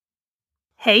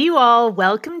Hey, you all.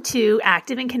 Welcome to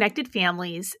Active and Connected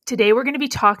Families. Today, we're going to be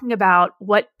talking about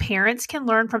what parents can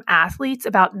learn from athletes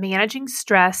about managing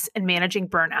stress and managing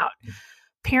burnout.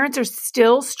 Parents are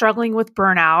still struggling with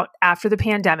burnout after the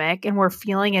pandemic, and we're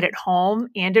feeling it at home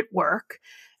and at work.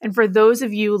 And for those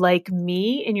of you like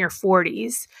me in your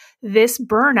 40s, this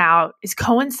burnout is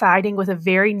coinciding with a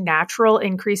very natural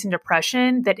increase in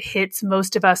depression that hits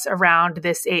most of us around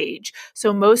this age.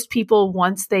 So most people,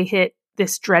 once they hit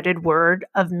this dreaded word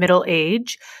of middle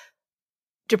age,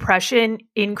 depression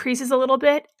increases a little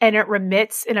bit and it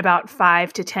remits in about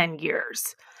 5 to 10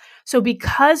 years. So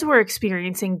because we're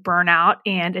experiencing burnout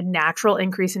and a natural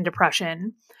increase in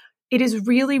depression, it is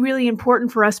really, really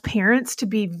important for us parents to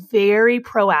be very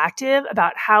proactive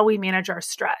about how we manage our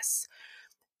stress.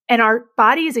 And our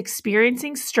body is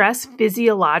experiencing stress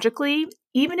physiologically,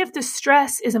 even if the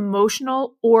stress is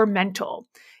emotional or mental.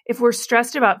 If we're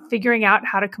stressed about figuring out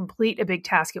how to complete a big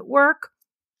task at work,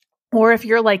 or if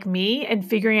you're like me and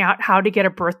figuring out how to get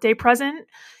a birthday present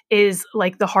is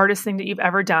like the hardest thing that you've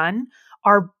ever done,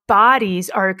 our bodies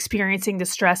are experiencing the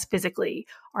stress physically.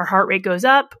 Our heart rate goes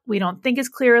up, we don't think as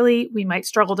clearly, we might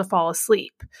struggle to fall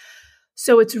asleep.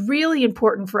 So it's really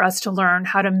important for us to learn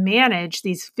how to manage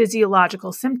these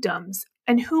physiological symptoms.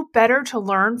 And who better to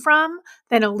learn from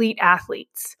than elite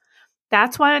athletes?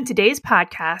 That's why on today's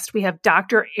podcast, we have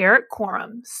Dr. Eric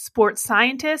Korem, sports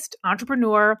scientist,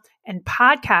 entrepreneur, and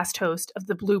podcast host of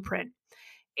The Blueprint.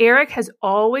 Eric has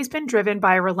always been driven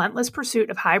by a relentless pursuit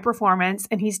of high performance,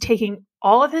 and he's taking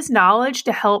all of his knowledge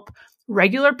to help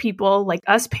regular people like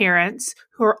us parents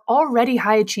who are already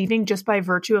high achieving just by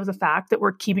virtue of the fact that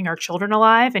we're keeping our children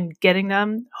alive and getting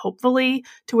them, hopefully,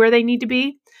 to where they need to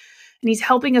be. And he's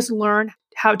helping us learn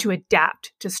how to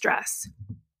adapt to stress.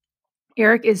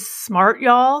 Eric is smart,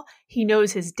 y'all. He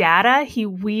knows his data. He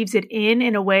weaves it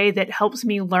in a way that helps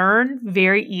me learn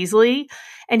very easily.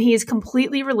 And he is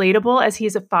completely relatable as he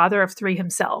is a father of 3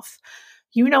 himself.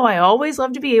 You know, I always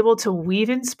love to be able to weave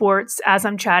in sports as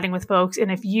I'm chatting with folks.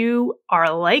 And if you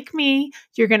are like me,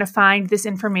 you're going to find this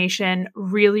information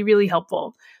really, really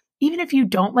helpful. Even if you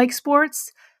don't like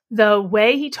sports, the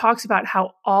way he talks about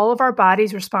how all of our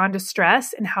bodies respond to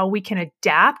stress and how we can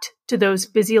adapt to those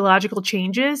physiological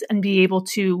changes and be able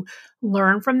to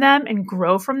learn from them and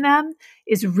grow from them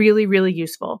is really, really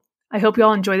useful. I hope you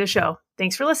all enjoy the show.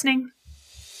 Thanks for listening.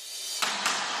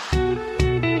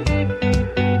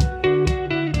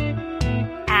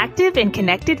 Active and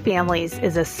Connected Families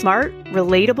is a smart,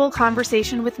 relatable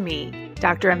conversation with me,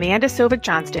 Dr. Amanda Sovic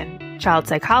Johnston, child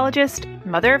psychologist,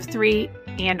 mother of 3,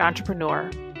 and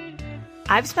entrepreneur.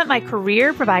 I've spent my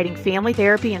career providing family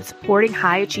therapy and supporting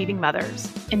high-achieving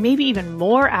mothers, and maybe even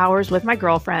more hours with my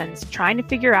girlfriends trying to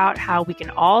figure out how we can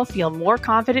all feel more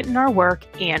confident in our work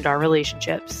and our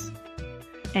relationships.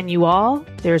 And you all,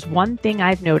 there's one thing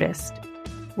I've noticed.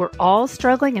 We're all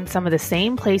struggling in some of the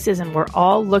same places, and we're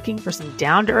all looking for some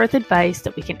down-to-earth advice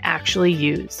that we can actually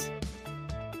use.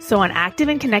 So on Active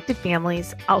and Connected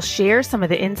Families, I'll share some of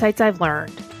the insights I've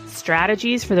learned,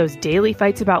 strategies for those daily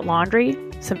fights about laundry,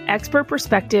 some expert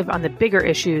perspective on the bigger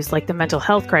issues like the mental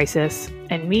health crisis,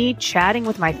 and me chatting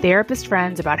with my therapist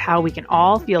friends about how we can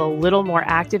all feel a little more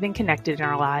active and connected in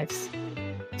our lives.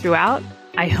 Throughout,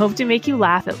 I hope to make you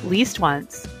laugh at least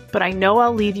once, but I know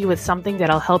I'll leave you with something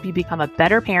that'll help you become a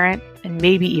better parent and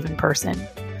maybe even person.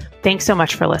 Thanks so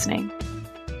much for listening.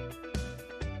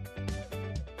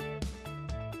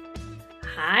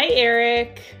 Hi,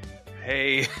 Eric.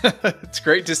 Hey, it's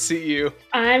great to see you.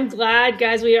 I'm glad,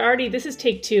 guys. This is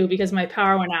take 2 because my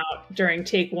power went out during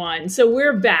take 1. So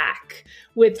we're back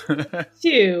with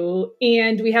 2,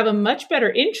 and we have a much better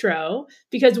intro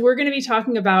because we're going to be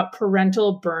talking about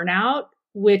parental burnout,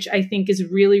 which I think is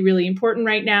really, really important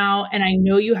right now. And I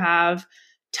know you have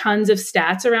tons of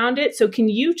stats around it. So can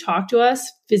you talk to us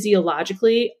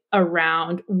physiologically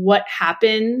around what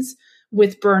happens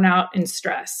with burnout and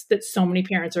stress that so many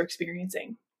parents are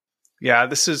experiencing? Yeah,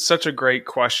 this is such a great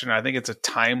question. I think it's a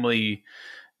timely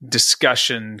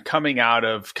discussion coming out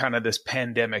of kind of this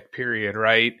pandemic period,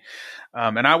 right?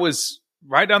 And I was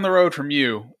right down the road from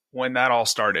you when that all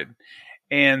started.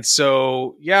 And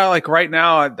so, yeah, like right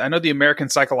now, I know the American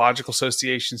Psychological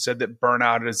Association said that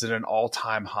burnout is at an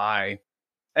all-time high.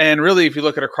 And really, if you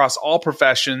look at across all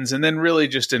professions and then really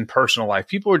just in personal life,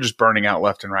 people are just burning out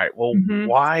left and right. Well,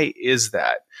 why is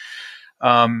that?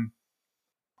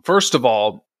 First of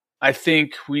all, I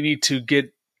think we need to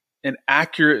get an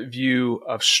accurate view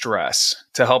of stress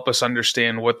to help us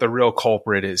understand what the real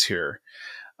culprit is here.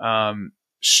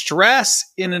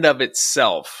 Stress in and of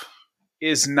itself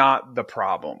is not the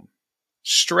problem.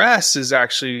 Stress is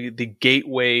actually the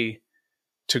gateway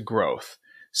to growth.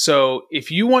 So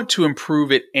if you want to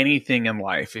improve at anything in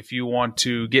life, if you want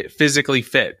to get physically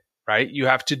fit, right, you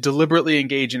have to deliberately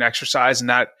engage in exercise, and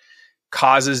that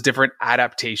causes different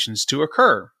adaptations to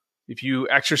occur. If you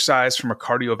exercise from a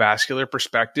cardiovascular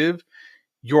perspective,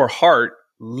 your heart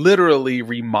literally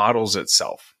remodels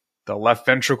itself. The left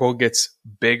ventricle gets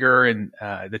bigger in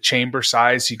the chamber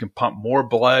size. So you can pump more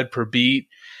blood per beat.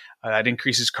 That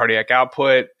increases cardiac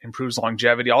output, improves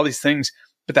longevity, all these things.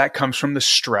 But that comes from the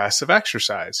stress of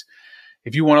exercise.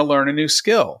 If you want to learn a new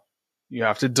skill, you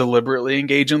have to deliberately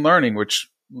engage in learning, which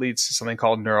leads to something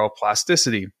called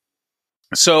neuroplasticity.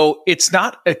 So it's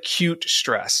not acute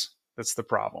stress that's the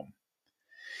problem.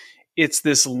 It's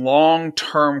this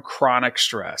long-term chronic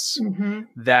stress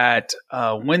that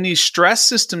when these stress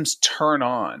systems turn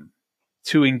on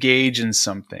to engage in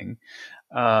something,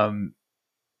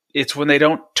 it's when they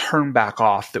don't turn back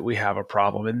off that we have a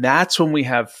problem. And that's when we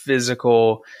have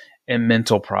physical and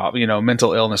mental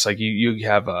mental illness. Like you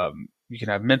can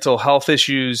have mental health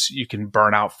issues, you can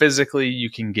burn out physically,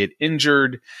 you can get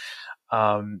injured.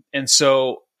 And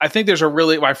so I think there's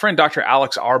my friend, Dr.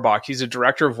 Alex Arbach, he's a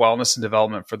director of wellness and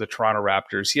development for the Toronto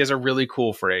Raptors. He has a really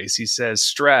cool phrase. He says,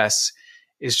 stress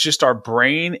is just our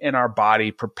brain and our body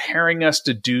preparing us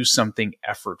to do something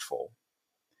effortful.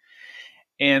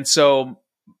 And so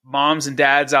moms and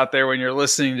dads out there, when you're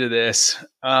listening to this,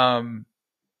 I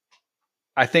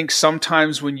think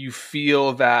sometimes when you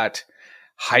feel that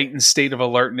heightened state of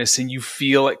alertness and you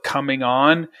feel it coming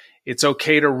on, it's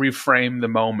okay to reframe the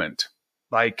moment.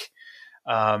 Like,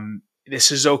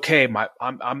 this is okay.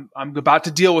 I'm about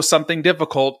to deal with something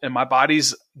difficult and my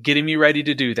body's getting me ready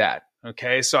to do that.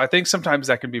 Okay. So I think sometimes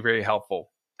that can be very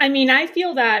helpful. I mean, I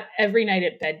feel that every night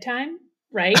at bedtime,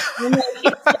 right?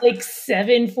 It's like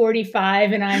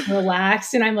 7:45 and I'm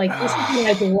relaxed and I'm like, this is when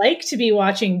I'd like to be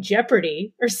watching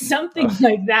Jeopardy or something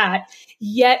like that.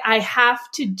 Yet I have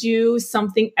to do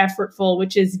something effortful,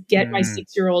 which is get my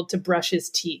 6-year-old to brush his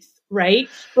teeth. Right.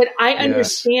 But I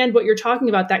understand what you're talking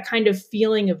about, that kind of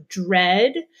feeling of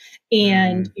dread,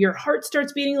 and your heart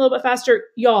starts beating a little bit faster.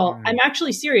 Y'all, I'm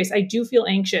actually serious. I do feel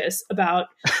anxious about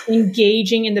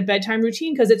engaging in the bedtime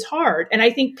routine because it's hard. And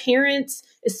I think parents,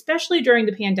 especially during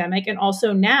the pandemic and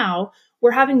also now,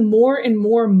 we're having more and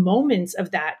more moments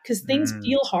of that because things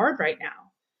feel hard right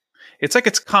now. It's like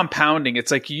it's compounding. It's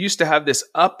like you used to have this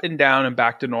up and down and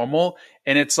back to normal.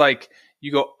 And it's like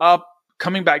you go up,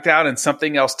 coming back down, and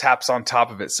something else taps on top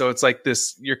of it. So it's like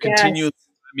this, you're continually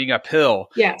climbing uphill.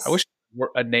 Yes. I wish there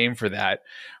were a name for that.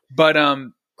 But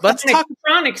let's talk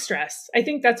chronic stress. I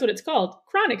think that's what it's called.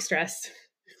 Chronic stress.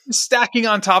 Stacking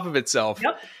on top of itself.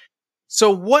 Yep.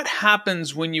 So what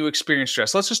happens when you experience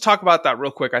stress? Let's just talk about that real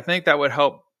quick. I think that would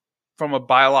help from a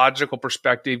biological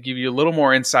perspective, give you a little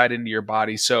more insight into your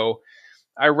body. So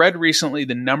I read recently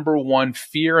the number one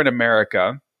fear in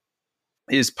America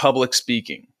is public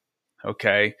speaking.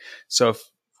 Okay. So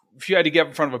if you had to get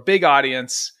in front of a big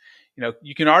audience,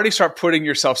 you can already start putting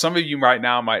yourself, some of you right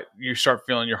now you start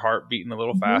feeling your heart beating a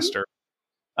little faster.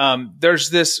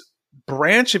 There's this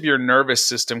branch of your nervous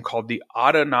system called the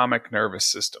autonomic nervous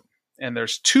system. And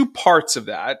there's two parts of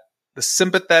that, the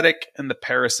sympathetic and the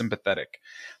parasympathetic.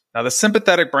 Now, the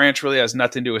sympathetic branch really has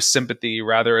nothing to do with sympathy.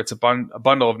 Rather, it's a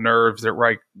bundle of nerves that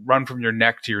run from your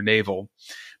neck to your navel.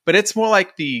 But it's more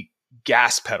like the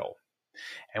gas pedal.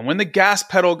 And when the gas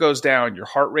pedal goes down, your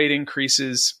heart rate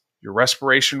increases, your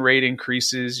respiration rate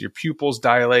increases, your pupils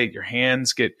dilate, your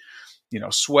hands get,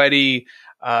 sweaty.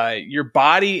 Your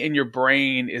body and your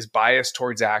brain is biased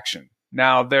towards action.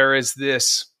 Now, there is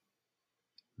this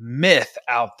myth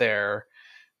out there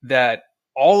that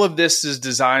all of this is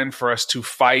designed for us to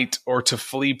fight or to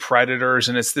flee predators,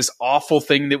 and it's this awful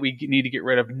thing that we need to get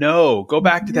rid of. No, go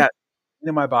back to that.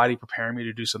 In my body preparing me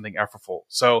to do something effortful.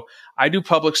 So I do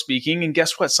public speaking, and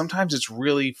guess what? Sometimes it's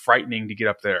really frightening to get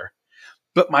up there,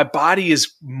 but my body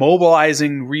is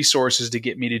mobilizing resources to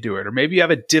get me to do it. Or maybe you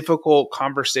have a difficult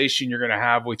conversation you're going to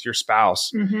have with your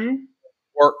spouse,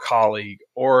 work colleague,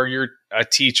 or you're a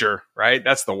teacher, right?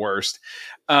 That's the worst.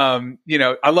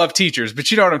 I love teachers,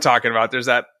 but you know what I'm talking about. There's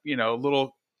that,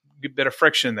 little bit of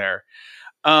friction there.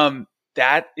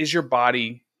 That is your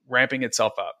body ramping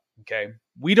itself up. Okay.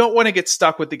 We don't want to get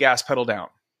stuck with the gas pedal down.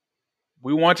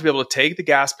 We want to be able to take the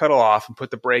gas pedal off and put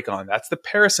the brake on. That's the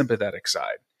parasympathetic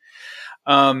side.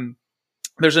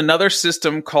 There's another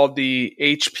system called the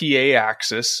HPA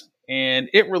axis, and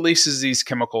it releases these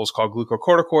chemicals called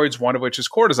glucocorticoids, one of which is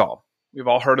cortisol. We've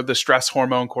all heard of the stress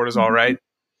hormone cortisol, right?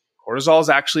 Cortisol is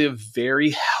actually a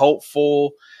very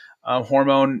helpful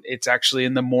hormone. It's actually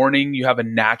in the morning, you have a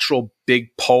natural big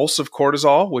pulse of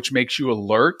cortisol, which makes you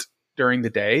alert during the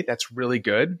day. That's really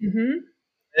good.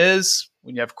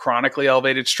 When you have chronically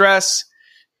elevated stress,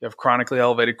 you have chronically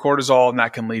elevated cortisol, and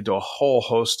that can lead to a whole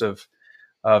host of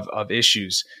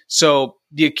issues. So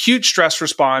the acute stress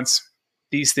response,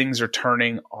 these things are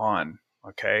turning on.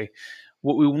 Okay.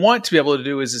 What we want to be able to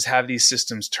do is have these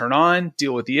systems turn on,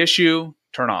 deal with the issue,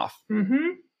 turn off. Mm-hmm.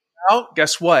 Well,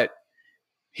 guess what?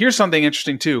 Here's something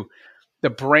interesting too.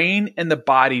 The brain and the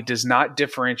body does not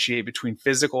differentiate between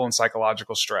physical and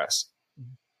psychological stress.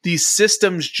 These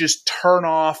systems just turn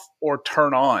off or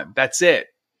turn on. That's it.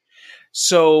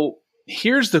 So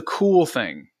here's the cool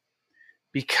thing.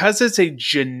 Because it's a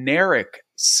generic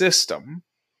system,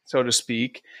 so to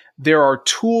speak, there are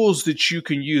tools that you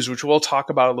can use, which we'll talk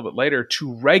about a little bit later,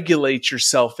 to regulate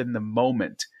yourself in the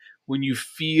moment when you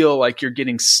feel like you're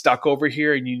getting stuck over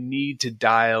here and you need to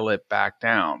dial it back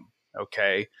down.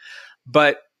 Okay.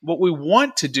 But what we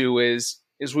want to do is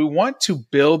we want to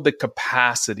build the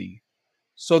capacity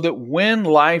so that when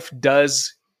life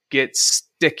does get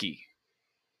sticky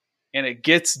and it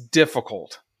gets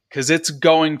difficult, because it's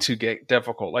going to get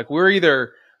difficult. Like we're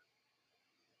either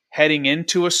heading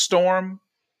into a storm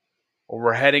or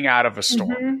we're heading out of a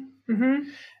storm. Mm-hmm.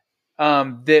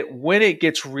 Mm-hmm. That when it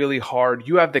gets really hard,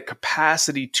 you have the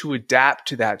capacity to adapt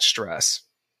to that stress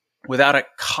without it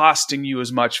costing you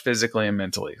as much physically and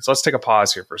mentally. So let's take a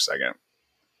pause here for a second.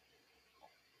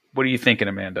 What are you thinking,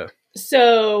 Amanda?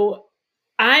 So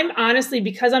I'm honestly,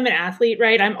 because I'm an athlete,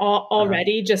 right? I'm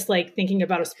already just like thinking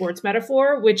about a sports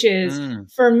metaphor, which is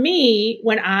for me,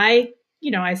 when I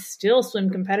still swim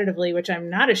competitively, which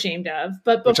I'm not ashamed of,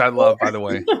 but which I love, by the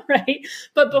way. Right.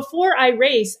 But before I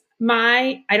race,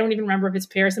 I don't even remember if it's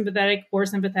parasympathetic or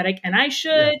sympathetic, and I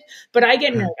should, but I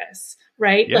get nervous,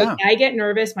 right? Yeah. Like I get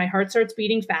nervous. My heart starts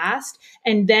beating fast.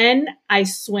 And then I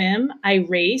swim, I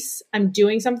race, I'm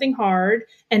doing something hard,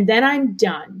 and then I'm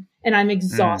done. And I'm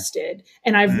exhausted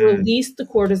and I've released the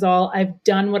cortisol. I've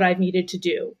done what I've needed to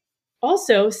do.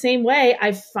 Also, same way,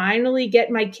 I finally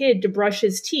get my kid to brush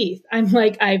his teeth. I'm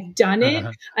like, I've done it.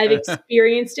 I've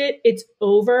experienced it. It's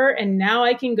over. And now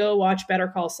I can go watch Better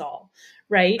Call Saul,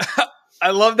 right? I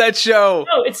love that show.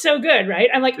 Oh, it's so good, right?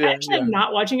 I'm like, I'm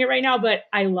not watching it right now, but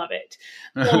I love it.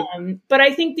 But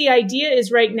I think the idea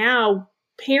is right now,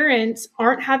 parents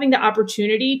aren't having the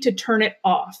opportunity to turn it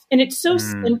off. And it's so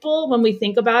simple when we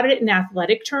think about it in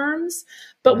athletic terms,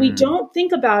 but we don't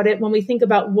think about it when we think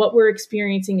about what we're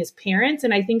experiencing as parents.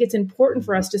 And I think it's important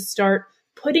for us to start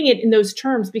putting it in those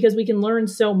terms because we can learn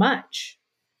so much.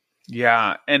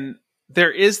 Yeah. And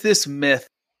there is this myth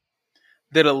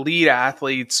that elite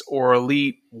athletes or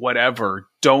elite whatever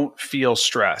don't feel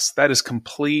stress. That is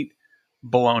complete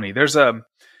baloney. There's a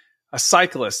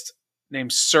cyclist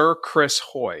named Sir Chris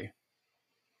Hoy.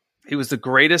 He was the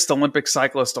greatest Olympic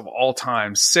cyclist of all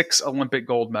time, 6 Olympic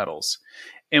gold medals.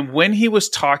 And when he was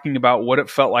talking about what it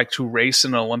felt like to race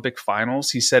in Olympic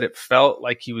finals, he said it felt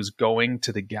like he was going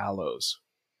to the gallows.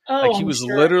 Like he was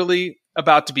literally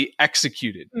about to be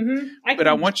executed. But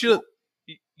I want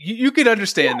you could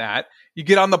understand that. You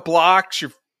get on the blocks,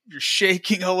 you're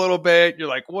shaking a little bit. You're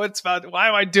like, why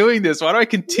am I doing this? Why do I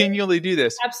continually do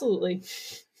this? Absolutely.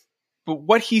 But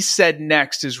what he said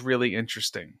next is really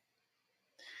interesting.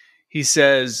 He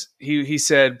says, he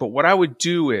said, but what I would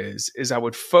do is I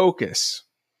would focus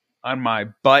on my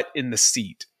butt in the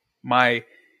seat, my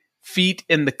feet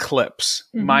in the clips,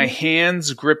 my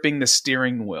hands gripping the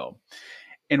steering wheel.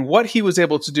 And what he was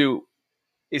able to do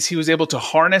is he was able to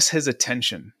harness his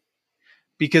attention,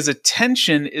 because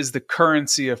attention is the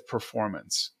currency of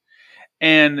performance.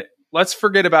 And let's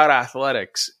forget about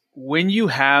athletics. When you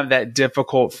have that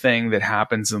difficult thing that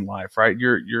happens in life, right?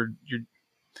 You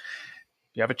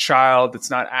have a child that's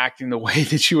not acting the way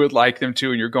that you would like them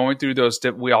to, and you're going through those.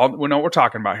 We know what we're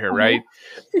talking about here, right?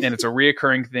 And it's a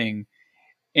reoccurring thing,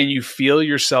 and you feel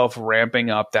yourself ramping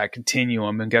up that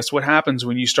continuum. And guess what happens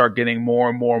when you start getting more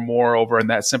and more and more over on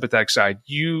that sympathetic side?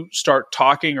 You start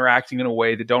talking or acting in a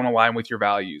way that don't align with your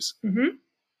values.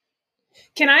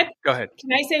 Can I go ahead?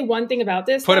 Can I say one thing about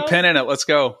this? Put a pin in it. Let's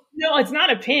go. No, it's not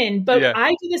a pin, but I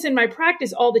do this in my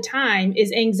practice all the time.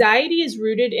 Is anxiety is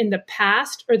rooted in the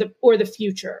past or the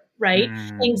future, right?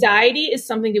 Anxiety is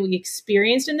something that we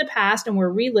experienced in the past and we're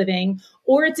reliving,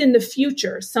 or it's in the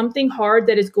future, something hard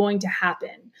that is going to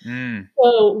happen.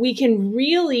 So we can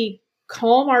really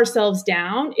calm ourselves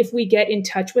down if we get in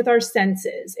touch with our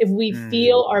senses, if we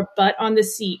feel our butt on the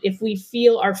seat, if we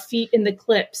feel our feet in the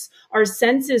clips. Our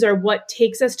senses are what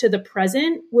takes us to the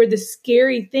present where the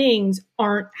scary things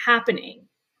aren't happening.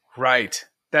 Right.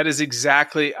 That is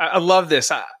exactly, I love this.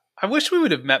 I wish we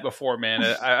would have met before, man.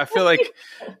 I feel like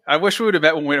I wish we would have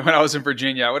met when I was in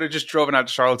Virginia. I would have just driven out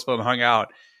to Charlottesville and hung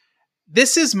out.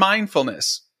 This is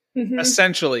mindfulness,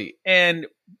 essentially. And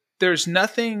there's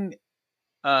nothing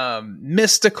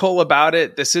mystical about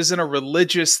it. This isn't a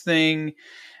religious thing.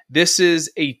 This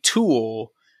is a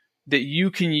tool that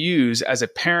you can use as a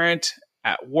parent,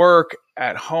 at work,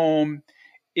 at home.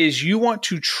 Is you want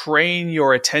to train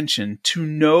your attention to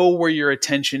know where your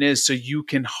attention is so you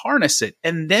can harness it.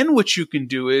 And then what you can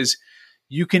do is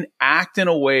you can act in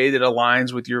a way that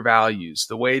aligns with your values,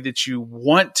 the way that you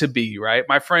want to be, right?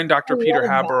 My friend, Dr. Peter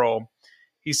Haberl,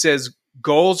 he says,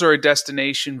 goals are a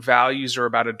destination, values are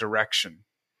about a direction.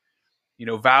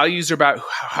 Values are about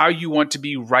how you want to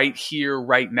be right here,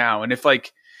 right now. And if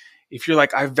you're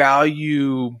like, I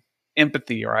value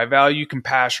empathy, or I value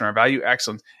compassion, or I value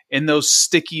excellence, in those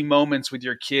sticky moments with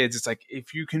your kids, it's like,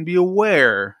 if you can be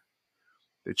aware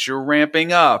that you're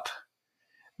ramping up,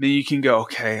 then you can go,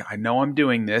 okay, I know I'm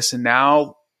doing this. And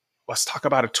now let's talk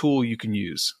about a tool you can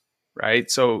use, right?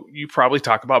 So you probably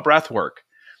talk about breath work.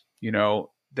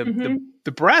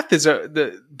 The breath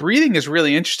the breathing is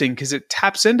really interesting because it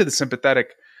taps into the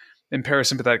sympathetic and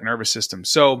parasympathetic nervous system.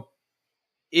 So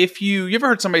if you ever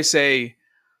heard somebody say,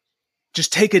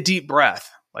 just take a deep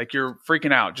breath, like you're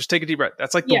freaking out, just take a deep breath.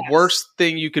 That's like the worst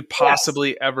thing you could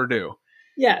possibly ever do.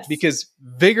 Yes. Because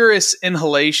vigorous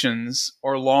inhalations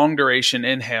or long duration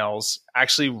inhales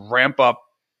actually ramp up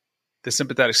the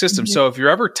sympathetic system. So if you're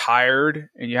ever tired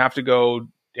and you have to go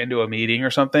into a meeting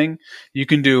or something, you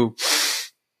can do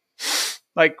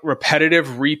like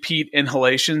repetitive repeat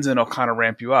inhalations and it'll kind of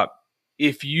ramp you up.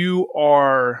 If you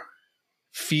are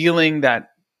feeling that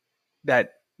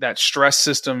stress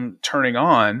system turning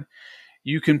on,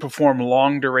 you can perform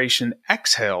long duration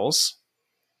exhales,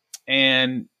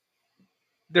 and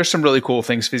there's some really cool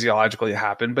things physiologically that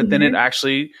happen, but then it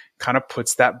actually kind of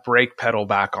puts that brake pedal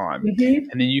back on, and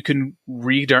then you can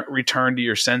return to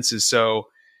your senses. So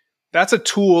that's a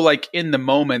tool like in the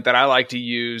moment that I like to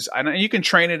use. And you can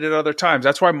train it at other times.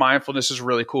 That's why mindfulness is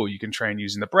really cool. You can train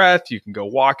using the breath. You can go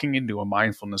walking and do a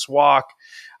mindfulness walk.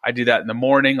 I do that in the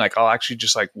morning. Like I'll actually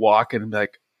just like walk and be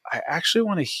like, I actually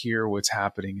want to hear what's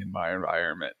happening in my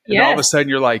environment. And all of a sudden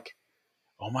you're like,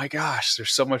 oh my gosh,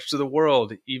 there's so much to the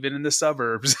world, even in the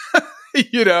suburbs,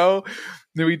 then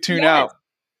we tune out.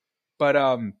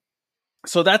 But,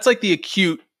 so that's like the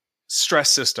acute stress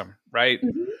system, right?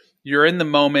 You're in the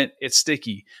moment, it's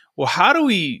sticky. Well, how do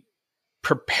we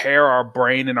prepare our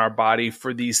brain and our body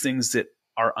for these things that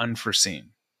are unforeseen?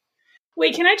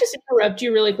 Wait, can I just interrupt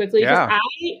you really quickly? Yeah.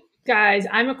 Guys,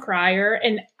 I'm a crier,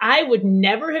 and I would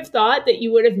never have thought that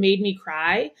you would have made me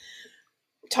cry.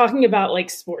 Talking about like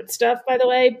sports stuff, by the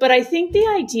way. But I think the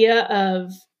idea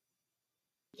of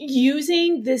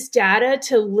using this data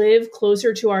to live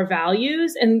closer to our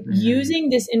values and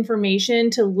using this information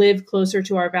to live closer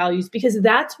to our values, because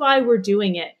that's why we're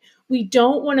doing it. We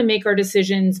don't want to make our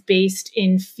decisions based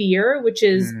in fear, which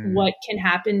is what can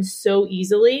happen so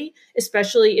easily,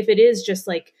 especially if it is just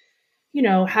like,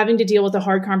 having to deal with a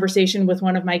hard conversation with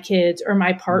one of my kids or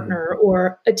my partner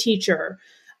or a teacher.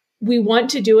 We want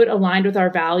to do it aligned with our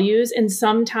values. And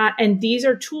these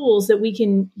are tools that we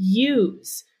can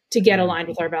use to get aligned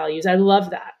with our values. I love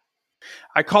that.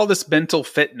 I call this mental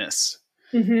fitness.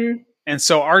 And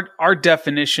so our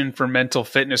definition for mental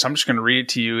fitness, I'm just going to read it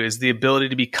to you, is the ability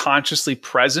to be consciously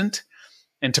present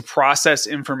and to process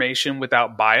information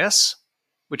without bias,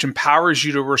 which empowers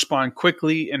you to respond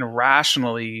quickly and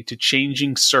rationally to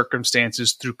changing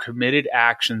circumstances through committed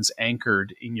actions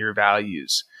anchored in your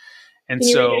values. And Can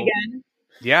you so, read it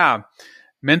again?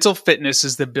 mental fitness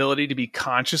is the ability to be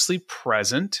consciously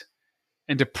present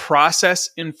and to process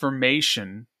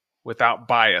information without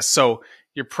bias. So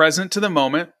you're present to the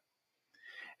moment.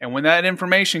 And when that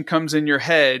information comes in your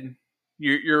head,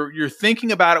 you're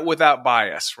thinking about it without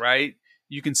bias, right?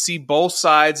 You can see both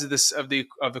sides of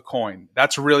the coin.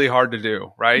 That's really hard to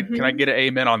do, right? Can I get an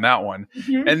amen on that one?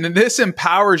 And then this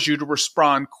empowers you to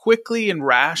respond quickly and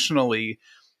rationally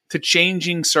to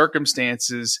changing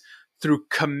circumstances through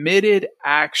committed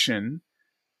action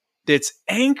that's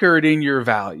anchored in your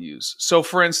values. So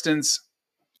for instance,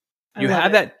 you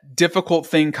have that difficult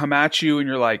thing come at you and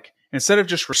you're like, instead of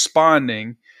just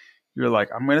responding, you're like,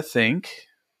 I'm going to think,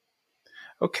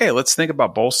 okay, let's think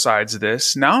about both sides of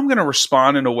this. Now I'm going to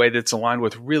respond in a way that's aligned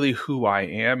with really who I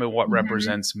am and what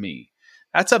represents me.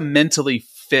 That's a mentally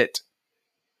fit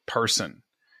person.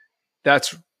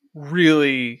 That's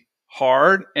really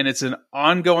hard, and it's an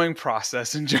ongoing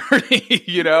process and journey.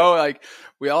 Like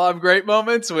we all have great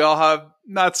moments, we all have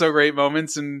not so great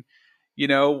moments, and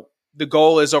the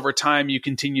goal is over time you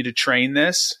continue to train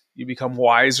this, you become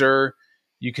wiser,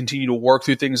 you continue to work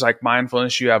through things like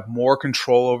mindfulness, you have more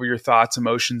control over your thoughts,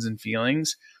 emotions, and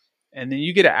feelings, and then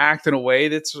you get to act in a way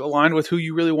that's aligned with who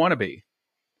you really want to be.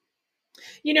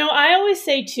 I always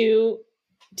say too,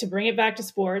 to bring it back to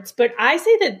sports, but I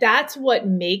say that that's what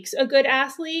makes a good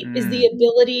athlete is the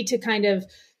ability to kind of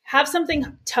have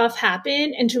something tough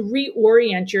happen and to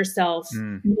reorient yourself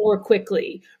more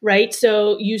quickly, right?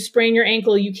 So you sprain your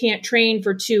ankle, you can't train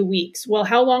for 2 weeks. Well,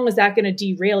 how long is that going to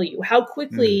derail you? How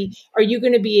quickly are you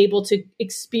going to be able to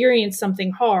experience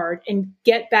something hard and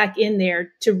get back in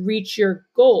there to reach your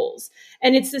goals?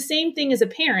 And it's the same thing as a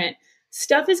parent.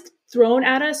 Stuff is thrown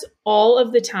at us all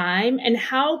of the time. And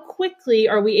how quickly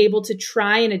are we able to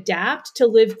try and adapt to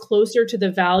live closer to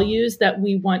the values that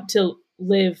we want to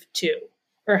live to,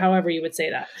 or however you would say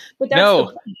that. But that's the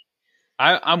point.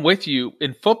 I'm with you.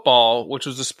 In football, which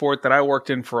was a sport that I worked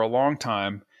in for a long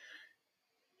time,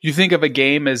 you think of a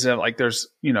game as like there's,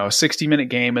 a 60-minute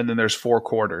game and then there's 4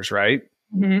 quarters, right?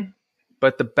 Mm-hmm.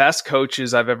 But the best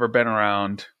coaches I've ever been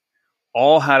around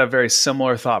all had a very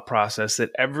similar thought process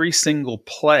that every single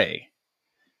play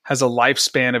has a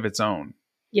lifespan of its own.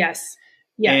 Yes.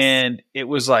 And it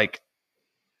was like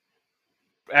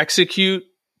execute,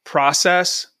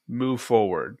 process, move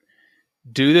forward.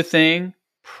 Do the thing,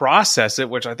 process it,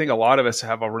 which I think a lot of us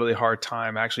have a really hard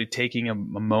time actually taking a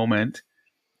moment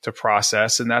to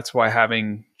process. And that's why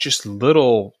having just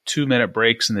little 2-minute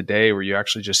breaks in the day where you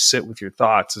actually just sit with your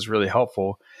thoughts is really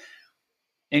helpful.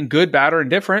 And good, bad, or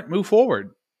indifferent, move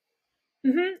forward.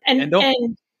 Mm-hmm. And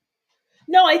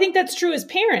no, I think that's true as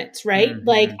parents, right?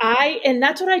 Mm-hmm. And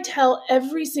that's what I tell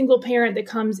every single parent that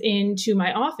comes into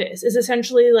my office is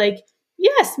essentially like,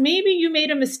 yes, maybe you made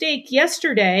a mistake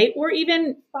yesterday or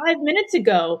even 5 minutes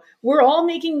ago. We're all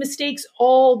making mistakes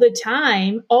all the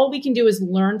time. All we can do is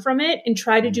learn from it and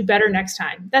try to do better next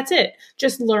time. That's it.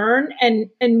 Just learn and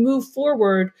move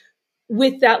forward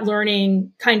with that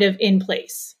learning kind of in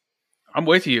place. I'm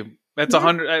with you. That's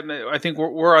 100. I think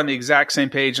we're on the exact same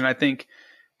page. And I think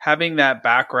having that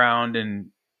background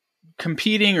and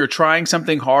competing or trying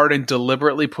something hard and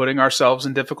deliberately putting ourselves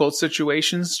in difficult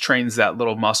situations trains that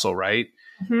little muscle, right?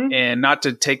 Mm-hmm. And not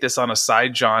to take this on a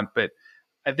side jaunt, but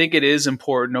I think it is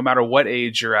important, no matter what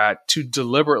age you're at, to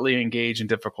deliberately engage in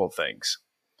difficult things.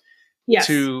 Yes.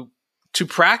 To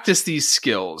practice these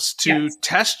skills, to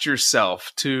test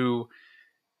yourself,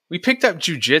 we picked up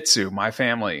jujitsu, my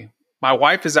family. My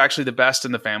wife is actually the best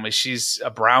in the family. She's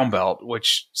a brown belt,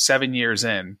 which 7 years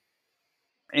in.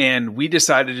 And we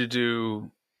decided to do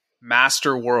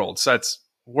Master World. So that's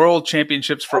World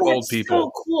Championships for old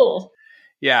people. So cool.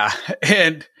 Yeah.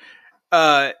 And,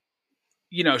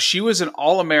 she was an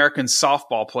All-American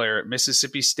softball player at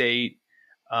Mississippi State.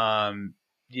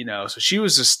 So she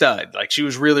was a stud. Like she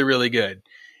was really, really good.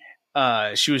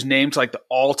 She was named like the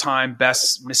all-time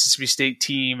best Mississippi State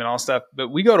team and all stuff. But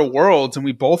we go to Worlds and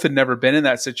we both had never been in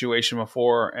that situation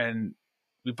before. And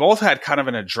we both had kind of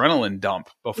an adrenaline dump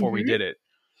before we did it.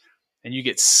 And you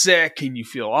get sick and you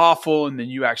feel awful. And then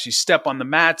you actually step on the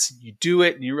mats and you do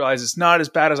it and you realize it's not as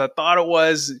bad as I thought it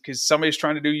was because somebody's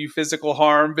trying to do you physical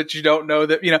harm, but you don't know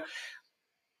that,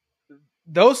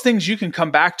 those things you can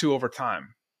come back to over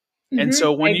time. And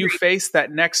so when you face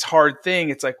that next hard thing,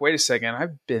 it's like, wait a second,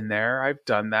 I've been there. I've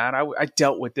done that. I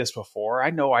dealt with this before. I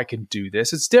know I can do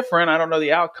this. It's different. I don't know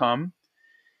the outcome.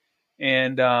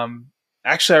 And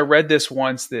actually, I read this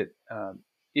once that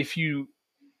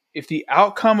if the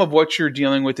outcome of what you're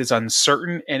dealing with is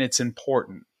uncertain and it's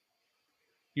important,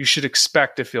 you should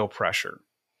expect to feel pressure.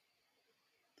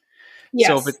 Yes.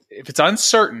 So if it's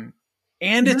uncertain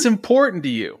and it's important to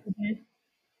you,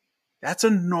 that's a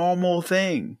normal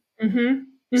thing.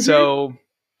 So,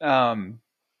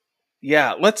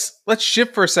 let's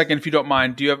shift for a second, if you don't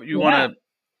mind. Do you want to,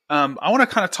 I want to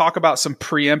kind of talk about some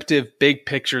preemptive big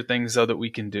picture things though, that we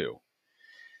can do.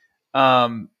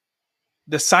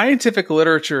 The scientific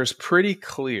literature is pretty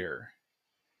clear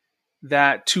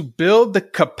that to build the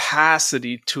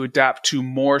capacity to adapt to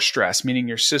more stress, meaning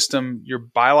your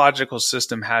biological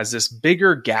system has this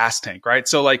bigger gas tank, right?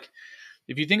 So like,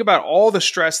 if you think about all the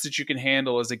stress that you can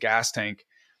handle as a gas tank,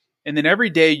 and then every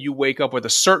day you wake up with a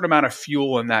certain amount of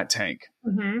fuel in that tank.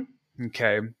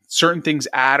 Okay. Certain things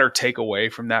add or take away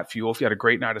from that fuel. If you had a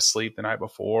great night of sleep the night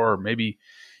before, or maybe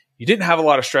you didn't have a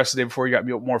lot of stress the day before, you got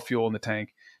more fuel in the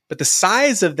tank. But the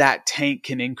size of that tank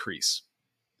can increase.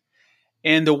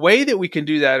 And the way that we can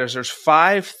do that is there's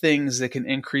 5 things that can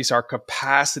increase our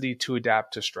capacity to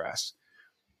adapt to stress.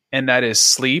 And that is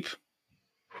sleep,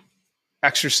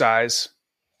 exercise,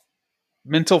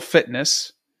 mental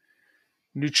fitness,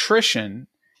 nutrition,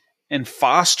 and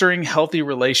fostering healthy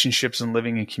relationships and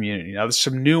living in community. Now, there's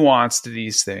some nuance to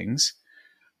these things,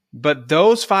 but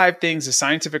those 5 things, the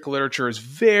scientific literature is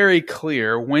very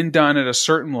clear when done at a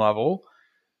certain level.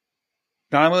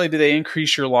 Not only do they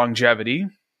increase your longevity,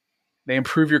 They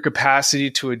improve your capacity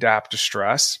to adapt to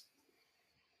stress,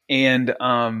 and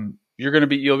you'll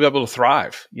be able to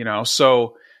thrive.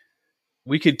 So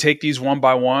we could take these one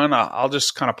by one. I'll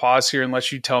just kind of pause here and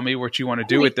let you tell me what you want to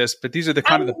do with this. But these are the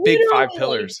kind of the big 5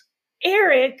 pillars.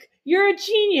 Eric, you're a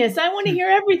genius. I want to hear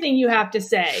everything you have to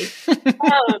say.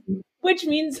 Which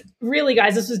means, really,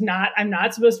 guys, I'm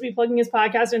not supposed to be plugging his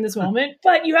podcast in this moment,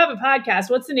 but you have a podcast.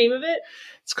 What's the name of it?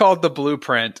 It's called The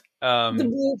Blueprint. The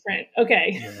Blueprint.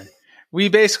 Okay. Yeah. We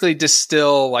basically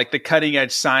distill like the cutting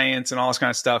edge science and all this kind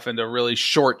of stuff into really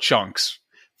short chunks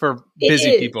for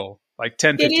busy people, like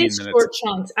 10, 15 minutes. It is short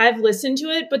chunks. I've listened to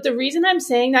it, but the reason I'm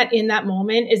saying that in that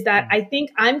moment is that I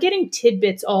think I'm getting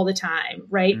tidbits all the time,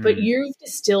 right? But you've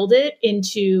distilled it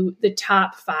into the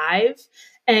top 5.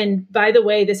 And by the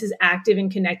way, this is active and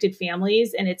connected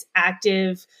families, and it's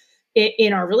active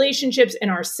in our relationships, in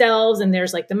ourselves. And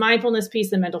there's like the mindfulness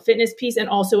piece, the mental fitness piece, and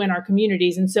also in our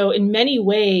communities. And so in many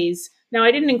ways, now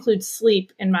I didn't include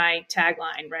sleep in my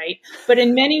tagline, right? But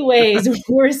in many ways,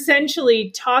 we're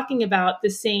essentially talking about the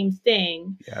same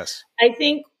thing. Yes. I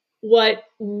think what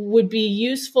would be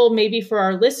useful maybe for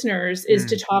our listeners is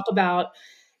to talk about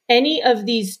any of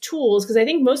these tools, because I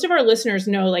think most of our listeners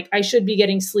know, like, I should be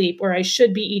getting sleep or I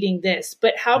should be eating this,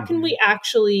 but how can we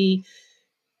actually,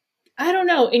 I don't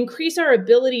know, increase our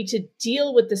ability to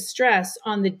deal with the stress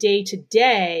on the day to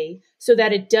day so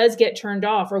that it does get turned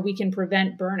off or we can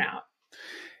prevent burnout?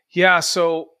 Yeah.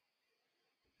 So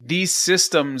these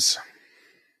systems,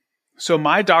 so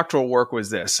my doctoral work was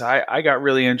this. I got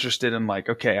really interested in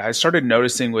I started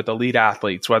noticing with elite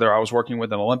athletes, whether I was working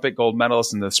with an Olympic gold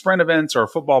medalist in the sprint events or a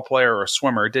football player or a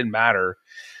swimmer, it didn't matter.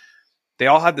 They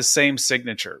all had the same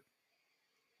signature,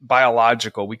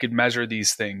 biological. We could measure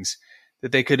these things,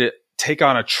 that they could take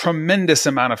on a tremendous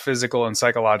amount of physical and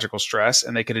psychological stress,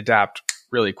 and they could adapt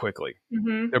really quickly.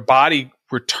 Their body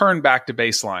returned back to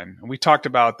baseline. And we talked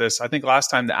about this, I think last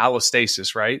time, the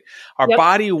allostasis, right? Our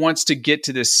body wants to get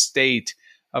to this state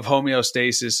of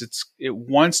homeostasis. It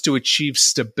wants to achieve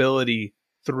stability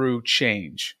through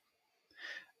change.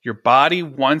 Your body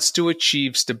wants to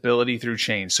achieve stability through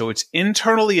change. So it's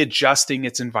internally adjusting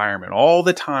its environment all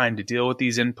the time to deal with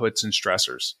these inputs and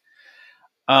stressors.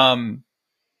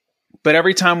 But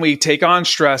every time we take on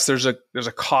stress, there's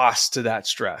a cost to that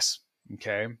stress.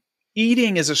 Okay.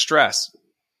 Eating is a stress.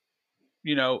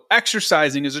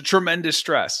 Exercising is a tremendous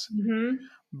stress.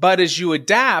 But as you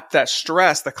adapt that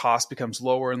stress, the cost becomes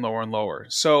lower and lower and lower.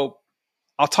 So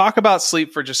I'll talk about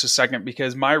sleep for just a second,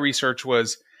 because my research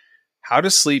was, how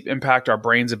does sleep impact our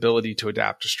brain's ability to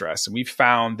adapt to stress? And we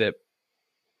found that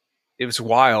it was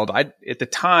wild. At the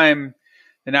time,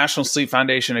 the National Sleep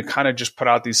Foundation had kind of just put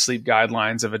out these sleep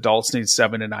guidelines of adults need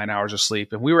 7 to 9 hours of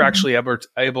sleep. And we were actually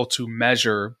able to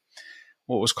measure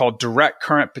what was called direct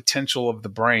current potential of the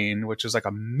brain, which is like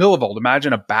a millivolt.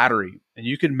 Imagine a battery, and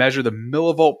you can measure the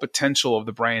millivolt potential of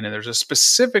the brain. And there's a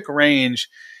specific range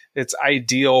that's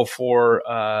ideal for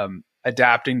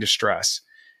adapting to stress.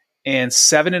 And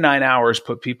 7 to 9 hours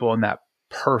put people in that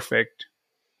perfect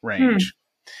range.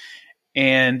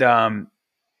 And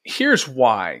here's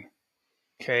why.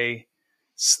 Okay.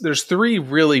 There's 3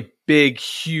 really big,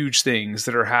 huge things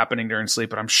that are happening during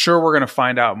sleep. And I'm sure we're going to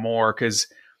find out more, because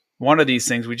one of these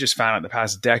things we just found out in the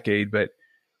past decade, but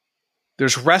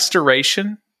there's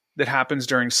restoration that happens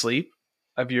during sleep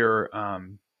of your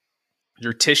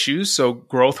tissues. So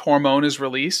growth hormone is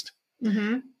released.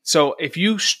 So if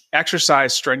you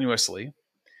exercise strenuously,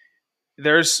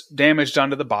 there's damage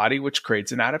done to the body, which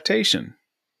creates an adaptation.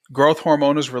 Growth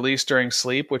hormone is released during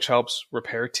sleep, which helps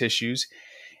repair tissues.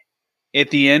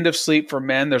 At the end of sleep for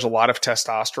men, there's a lot of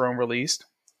testosterone released.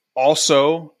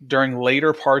 Also, during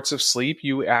later parts of sleep,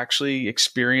 you actually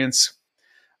experience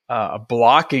a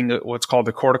blocking, what's called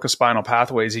the corticospinal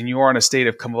pathways, and you are in a state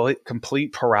of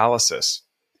complete paralysis,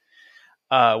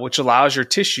 which allows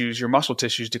your muscle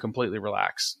tissues to completely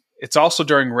relax. It's also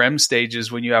during REM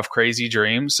stages when you have crazy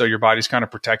dreams, so your body's kind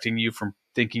of protecting you from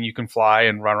thinking you can fly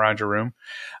and run around your room.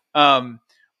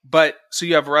 But so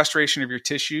you have restoration of your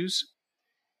tissues.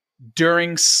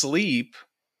 During sleep,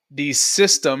 these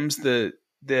systems, the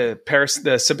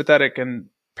sympathetic and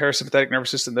parasympathetic nervous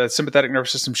system, the sympathetic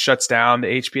nervous system shuts down, the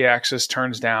HPA axis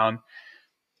turns down,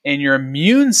 and your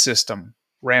immune system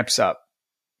ramps up.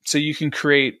 So you can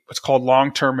create what's called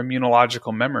long-term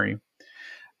immunological memory.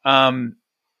 And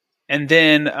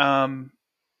then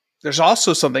there's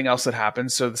also something else that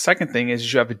happens. So the second thing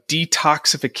is you have a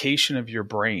detoxification of your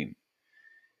brain.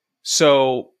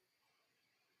 So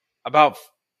about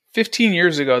 15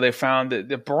 years ago, they found that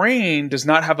the brain does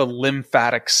not have a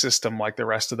lymphatic system like the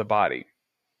rest of the body.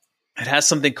 It has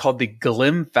something called the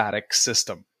glymphatic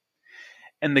system.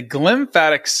 And the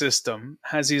glymphatic system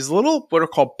has these little, what are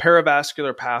called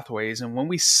perivascular pathways. And when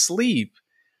we sleep,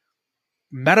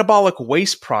 metabolic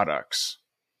waste products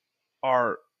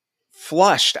are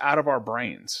flushed out of our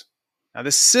brains. Now,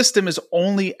 this system is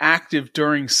only active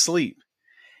during sleep.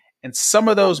 And some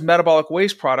of those metabolic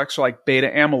waste products are like beta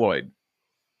amyloid,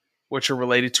 which are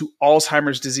related to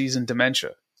Alzheimer's disease and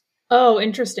dementia. Oh,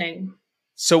 interesting.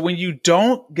 So when you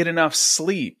don't get enough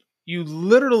sleep, you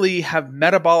literally have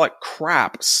metabolic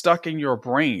crap stuck in your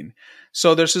brain.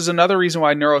 So this is another reason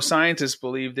why neuroscientists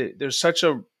believe that there's such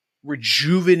a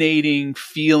rejuvenating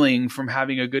feeling from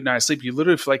having a good night's sleep. You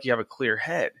literally feel like you have a clear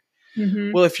head.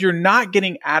 Mm-hmm. Well, if you're not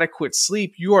getting adequate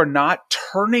sleep, you are not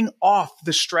turning off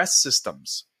the stress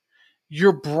systems.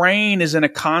 Your brain is in a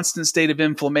constant state of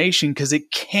inflammation because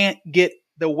it can't get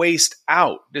the waste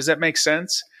out. Does that make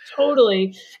sense?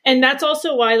 Totally. And that's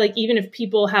also why, like, even if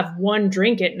people have one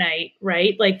drink at night,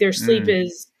 right? Like their sleep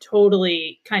is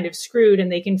totally kind of screwed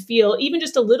and they can feel even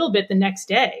just a little bit the next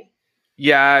day.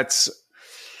 Yeah,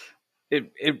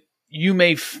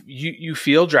 you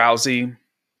feel drowsy,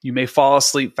 you may fall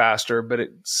asleep faster, but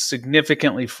it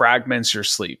significantly fragments your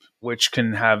sleep, which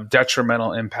can have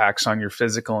detrimental impacts on your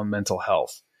physical and mental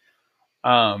health.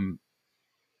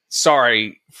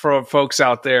 Sorry for folks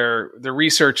out there, the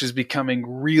research is becoming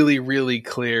really, really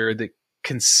clear that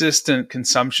consistent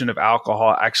consumption of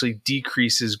alcohol actually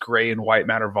decreases gray and white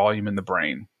matter volume in the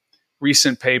brain.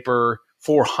 Recent paper,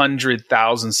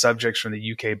 400,000 subjects from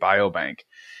the UK Biobank.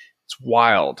 It's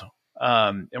wild.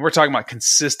 And we're talking about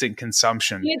consistent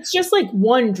consumption. It's just like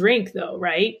one drink though,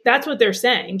 right? That's what they're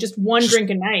saying. Just one drink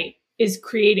a night is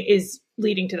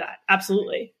leading to that.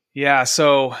 Absolutely. Yeah.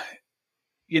 So,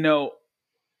 then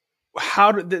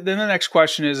the next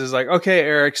question is like, okay,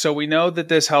 Eric, so we know that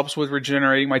this helps with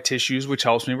regenerating my tissues, which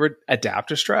helps me adapt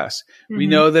to stress. Mm-hmm. We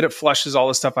know that it flushes all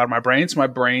this stuff out of my brain, so my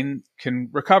brain can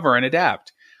recover and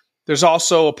adapt. There's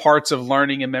also parts of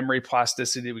learning and memory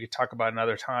plasticity we could talk about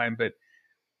another time, but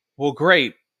well,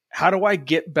 great. How do I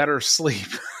get better sleep?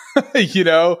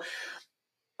 A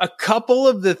couple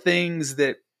of the things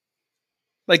that,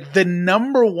 like, the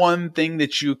number one thing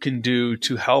that you can do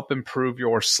to help improve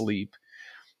your sleep,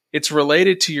 it's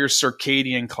related to your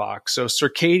circadian clock. So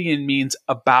circadian means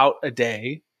about a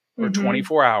day or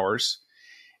 24 hours.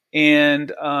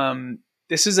 And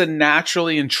this is a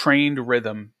naturally entrained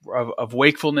rhythm of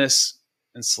wakefulness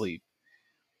and sleep.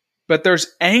 But there's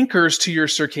anchors to your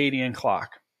circadian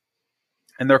clock.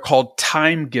 And they're called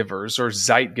time givers or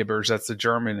Zeitgebers. That's the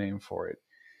German name for it.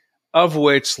 Of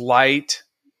which light,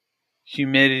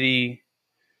 humidity,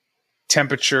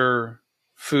 temperature,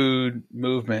 food,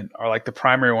 movement are like the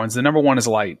primary ones. The number one is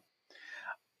light.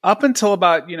 Up until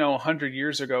about, 100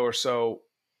 years ago or so,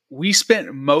 we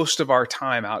spent most of our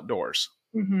time outdoors.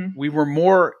 Mm-hmm. We were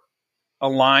more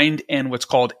aligned and what's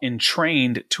called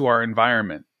entrained to our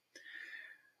environment.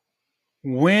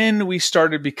 When we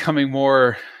started becoming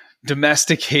more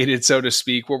domesticated, so to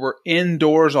speak, where we're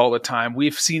indoors all the time,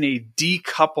 we've seen a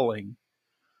decoupling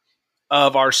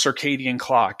of our circadian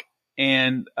clock.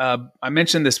 And I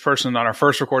mentioned this person on our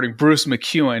first recording, Bruce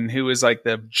McEwen, who is like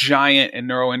the giant in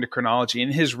neuroendocrinology.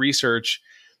 In his research,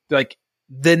 like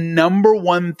the number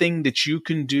one thing that you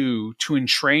can do to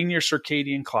entrain your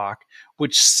circadian clock,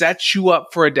 which sets you up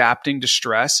for adapting to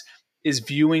stress, is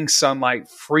viewing sunlight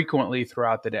frequently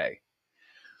throughout the day,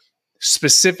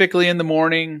 specifically in the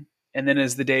morning and then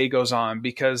as the day goes on,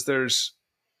 because there's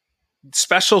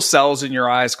special cells in your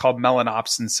eyes called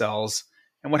melanopsin cells.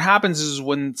 And what happens is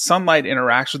when sunlight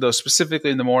interacts with those,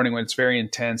 specifically in the morning when it's very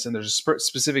intense and there's a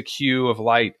specific hue of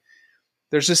light,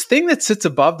 there's this thing that sits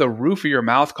above the roof of your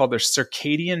mouth called their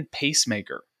circadian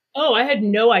pacemaker. Oh, I had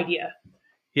no idea.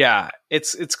 Yeah,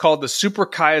 it's called the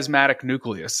suprachiasmatic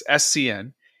nucleus,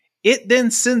 SCN. It then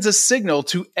sends a signal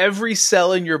to every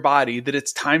cell in your body that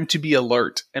it's time to be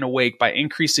alert and awake by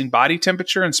increasing body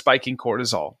temperature and spiking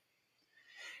cortisol.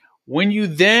 When you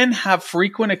then have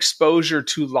frequent exposure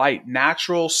to light,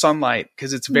 natural sunlight,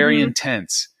 because it's very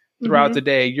intense throughout the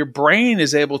day, your brain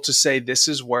is able to say, this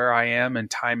is where I am in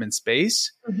time and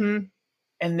space. Mm-hmm.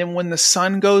 And then when the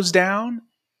sun goes down,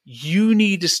 you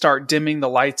need to start dimming the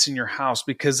lights in your house,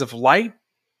 because if light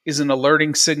is an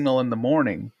alerting signal in the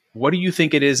morning, what do you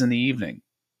think it is in the evening?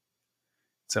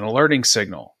 It's an alerting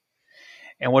signal.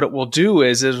 And what it will do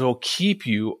is it will keep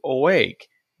you awake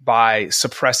by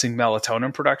suppressing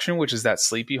melatonin production, which is that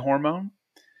sleepy hormone.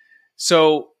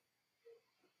 So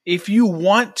if you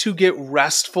want to get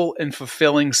restful and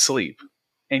fulfilling sleep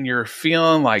and you're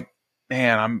feeling like,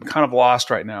 man, I'm kind of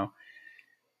lost right now,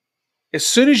 as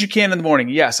soon as you can in the morning,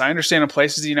 yes, I understand in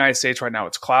places in the United States right now,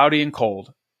 it's cloudy and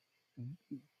cold.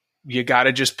 You got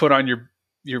to just put on your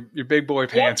your big boy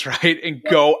Yep. pants, right? And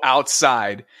Yep. go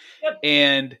outside. Yep.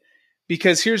 And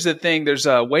because here's the thing, there's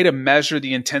a way to measure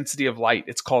the intensity of light.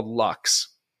 It's called lux.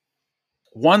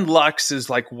 1 lux is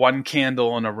like 1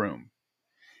 candle in a room.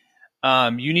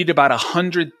 You need about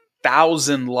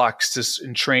 100,000 lux to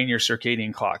entrain your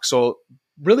circadian clock. So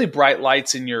really bright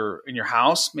lights in your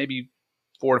house, maybe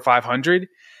 400 to 500.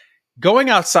 Going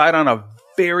outside on a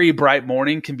very bright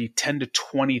morning can be 10 to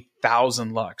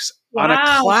 20,000 lux. Wow. On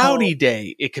a cloudy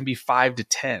day, it can be 5 to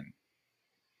 10.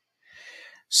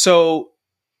 So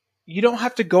you don't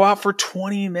have to go out for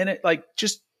 20 minutes. Like,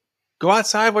 just go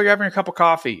outside while you're having a cup of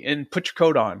coffee and put your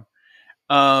coat on.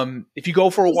 If you go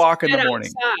for a walk in the morning.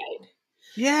 Outside.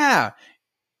 Yeah.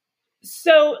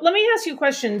 So let me ask you a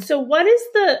question. So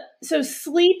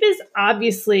sleep is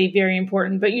obviously very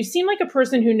important, but you seem like a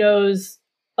person who knows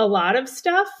a lot of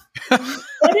stuff. What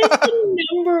is the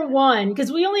number one?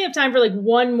 Because we only have time for like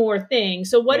one more thing.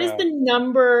 So what's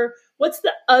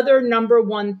the other number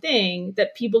one thing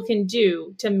that people can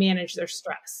do to manage their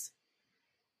stress?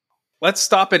 Let's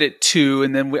stop it at 2,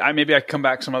 and then maybe I can come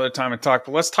back some other time and talk.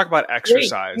 But let's talk about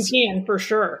exercise. Great, you can, for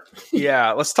sure.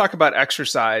 Yeah, let's talk about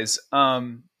exercise,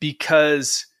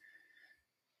 because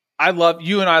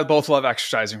you and I both love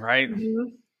exercising, right?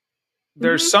 Mm-hmm.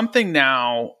 There's something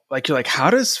now, like, you're like,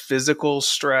 how does physical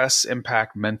stress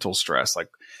impact mental stress? Like,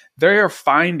 they are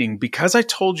finding, because I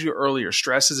told you earlier,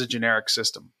 stress is a generic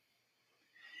system.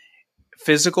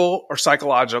 Physical or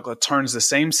psychological, it turns the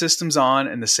same systems on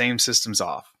and the same systems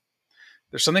off.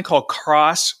 There's something called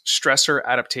cross-stressor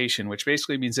adaptation, which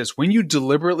basically means this: when you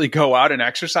deliberately go out and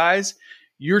exercise,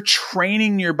 you're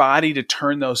training your body to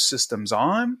turn those systems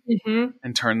on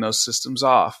and turn those systems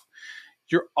off.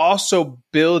 You're also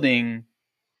building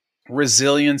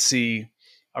resiliency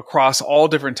across all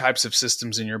different types of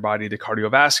systems in your body, the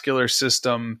cardiovascular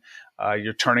system,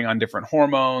 you're turning on different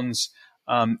hormones,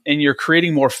 and you're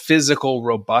creating more physical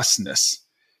robustness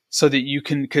so that you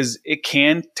can, because it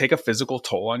can take a physical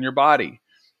toll on your body.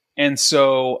 And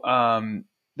so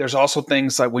there's also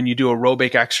things like when you do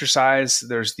aerobic exercise,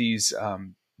 there's these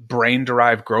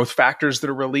brain-derived growth factors that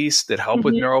are released that help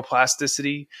with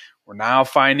neuroplasticity. We're now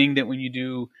finding that when you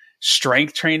do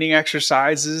strength training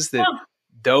exercises, that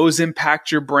those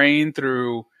impact your brain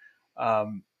through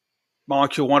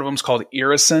molecule. One of them is called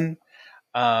irisin.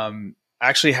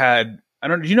 Actually had,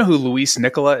 do you know who Louise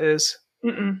Nicola is?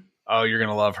 Mm-mm. Oh, you're going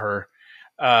to love her.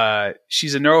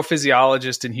 She's a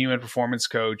neurophysiologist and human performance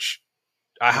coach.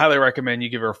 I highly recommend you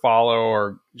give her a follow.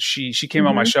 Or she came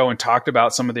on my show and talked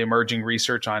about some of the emerging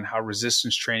research on how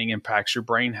resistance training impacts your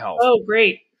brain health. Oh,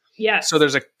 great. Yes. So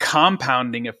there's a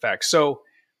compounding effect. So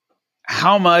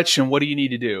how much and what do you need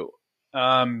to do?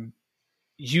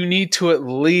 You need to at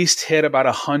least hit about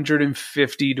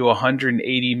 150 to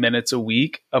 180 minutes a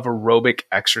week of aerobic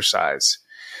exercise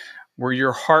where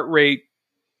your heart rate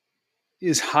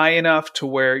is high enough to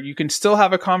where you can still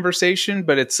have a conversation,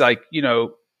 but it's like, you're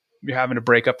having to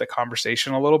break up the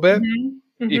conversation a little bit.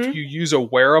 If you use a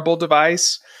wearable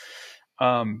device,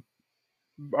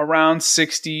 around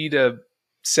 60 to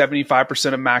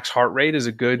 75% of max heart rate is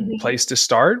a good place to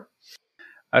start.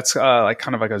 That's like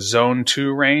kind of like a zone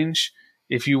 2 range.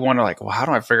 If you want to like, well, how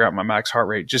do I figure out my max heart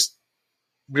rate? Just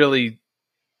really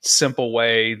simple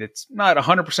way that's not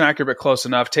 100% accurate, but close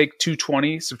enough. Take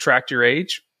 220, subtract your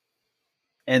age,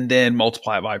 and then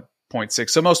multiply it by 0.6.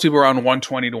 So most people are on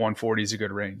 120 to 140 is a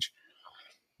good range.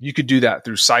 You could do that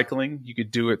through cycling. You could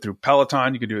do it through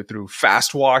Peloton. You could do it through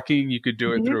fast walking. You could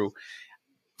do it through,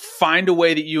 find a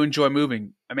way that you enjoy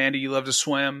moving. Amanda, you love to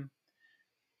swim.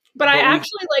 But I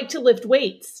actually like to lift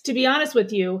weights. To be honest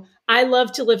with you, I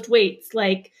love to lift weights.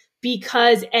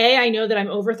 Because I know that I'm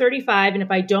over 35, and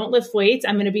if I don't lift weights,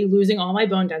 I'm going to be losing all my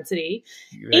bone density.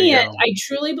 And I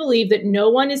truly believe that no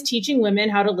one is teaching women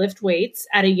how to lift weights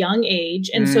at a young age.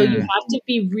 And so you have to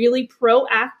be really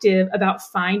proactive about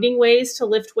finding ways to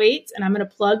lift weights. And I'm going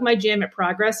to plug my gym at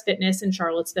Progress Fitness in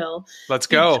Charlottesville. Let's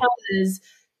go.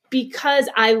 Because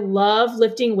I love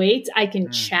lifting weights. I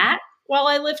can chat while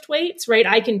I lift weights, right?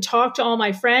 I can talk to all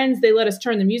my friends. They let us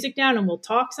turn the music down and we'll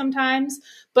talk sometimes.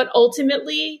 But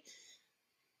ultimately,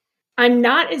 I'm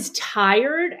not as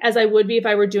tired as I would be if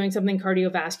I were doing something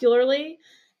cardiovascularly,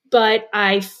 but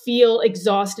I feel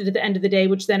exhausted at the end of the day,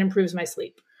 which then improves my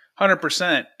sleep.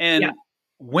 100%. And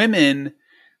women,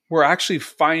 we're actually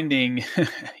finding,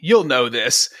 you'll know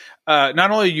this,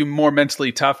 not only are you more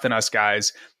mentally tough than us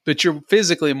guys, but you're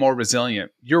physically more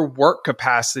resilient. Your work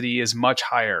capacity is much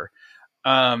higher.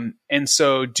 And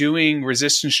so doing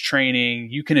resistance training,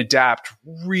 you can adapt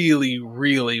really,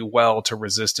 really well to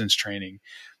resistance training.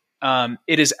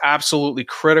 It is absolutely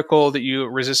critical that you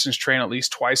resistance train at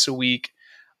least twice a week.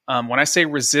 When I say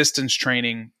resistance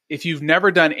training, if you've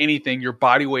never done anything, your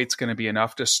body weight's going to be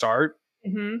enough to start.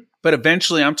 Mm-hmm. But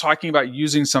eventually I'm talking about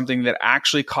using something that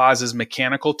actually causes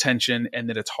mechanical tension and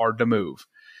that it's hard to move.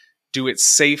 Do it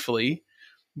safely,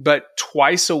 but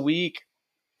twice a week,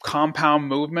 compound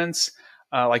movements,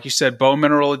 like you said, bone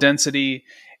mineral density.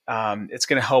 It's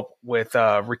going to help with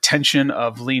retention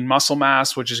of lean muscle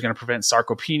mass, which is going to prevent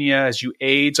sarcopenia as you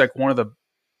age. Like one of the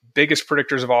biggest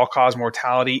predictors of all-cause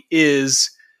mortality is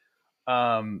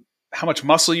how much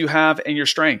muscle you have and your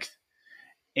strength.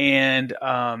 And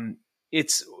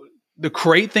it's the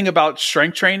great thing about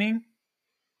strength training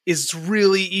is it's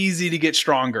really easy to get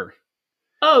stronger.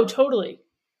 Oh, totally.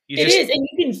 It is. And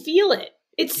you can feel it.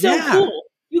 It's so cool.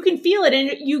 You can feel it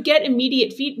and you get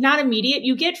immediate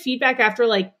you get feedback after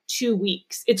like 2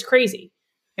 weeks. It's crazy.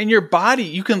 And your body,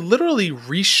 you can literally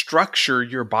restructure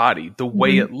your body, the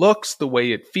way it looks, the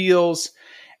way it feels.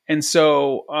 And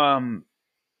so,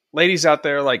 ladies out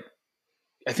there, like,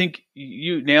 I think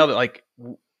you nailed it. Like,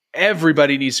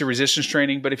 everybody needs to resistance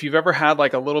training, but if you've ever had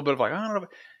like a little bit of like, I don't know,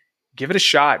 give it a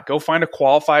shot. Go find a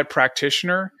qualified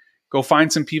practitioner. Go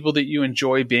find some people that you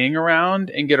enjoy being around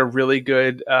and get a really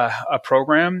good a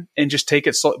program and just take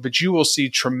it slow. But you will see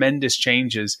tremendous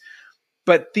changes.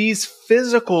 But these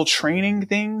physical training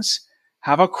things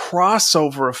have a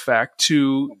crossover effect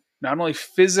to not only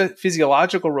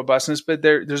physiological robustness, but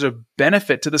there's a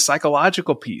benefit to the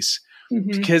psychological piece.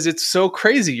 Because it's so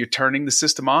crazy. You're turning the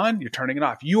system on, you're turning it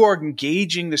off. You are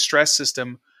engaging the stress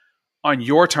system on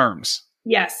your terms.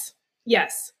 Yes.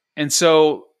 Yes. And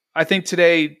so I think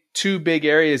today, 2 big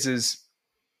areas is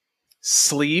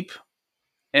sleep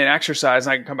and exercise.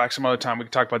 And I can come back some other time. We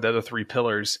can talk about the other 3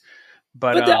 pillars.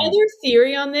 But the other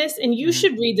theory on this, and you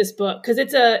should read this book because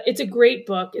it's a great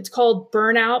book. It's called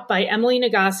Burnout by Emily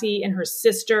Nagoski and her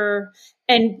sister.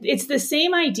 And it's the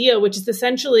same idea, which is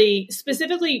essentially,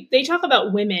 specifically, they talk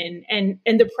about women and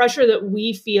the pressure that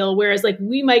we feel. Whereas like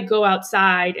we might go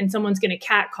outside and someone's going to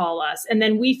catcall us and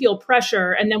then we feel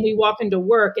pressure and then we walk into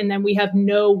work and then we have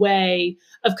no way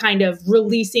of kind of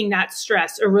releasing that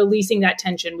stress or releasing that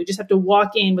tension. We just have to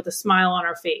walk in with a smile on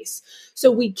our face.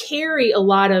 So we carry a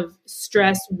lot of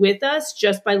stress with us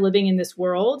just by living in this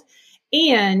world.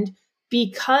 And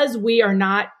because we are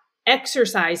not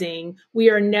exercising,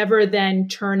 we are never then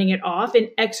turning it off. And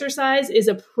exercise is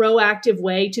a proactive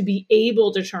way to be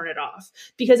able to turn it off.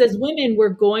 Because as women, we're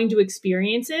going to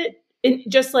experience it. And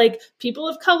just like people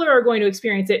of color are going to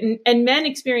experience it and men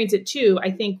experience it too. I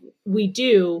think we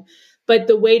do. But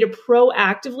the way to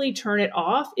proactively turn it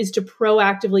off is to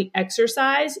proactively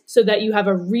exercise so that you have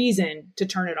a reason to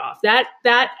turn it off.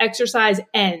 That exercise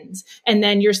ends and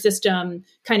then your system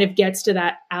kind of gets to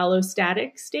that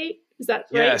allostatic state. Is that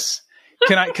right? Yes.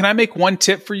 Can I make one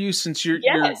tip for you since you're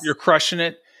crushing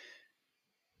it?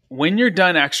 When you're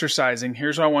done exercising,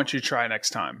 here's what I want you to try next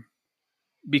time.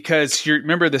 Because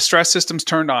remember the stress system's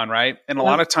turned on, right? And a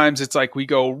lot of times it's like we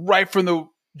go right from the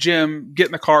gym, get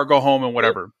in the car, go home and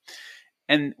whatever.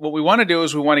 And what we want to do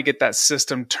is we want to get that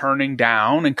system turning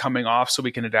down and coming off so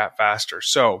we can adapt faster.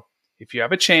 So if you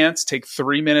have a chance, take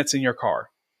 3 minutes in your car.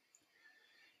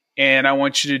 And I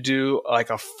want you to do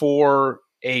like a 4-8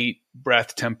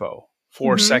 breath tempo.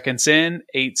 4 seconds in,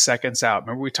 8 seconds out.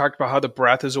 Remember we talked about how the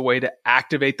breath is a way to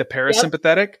activate the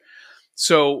parasympathetic? Yep.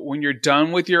 So when you're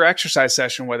done with your exercise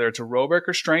session, whether it's aerobic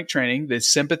or strength training, the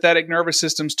sympathetic nervous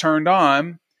system's turned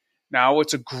on. Now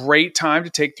it's a great time to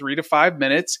take 3 to 5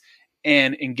 minutes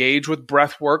and engage with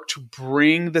breath work to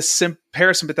bring the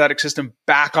parasympathetic system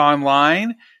back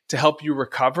online to help you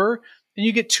recover. And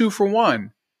you get 2 for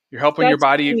 1. You're helping your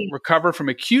body recover from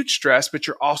acute stress, but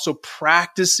you're also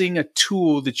practicing a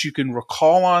tool that you can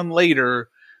recall on later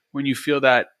when you feel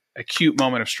that acute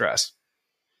moment of stress.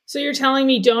 So you're telling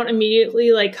me don't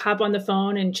immediately like hop on the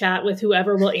phone and chat with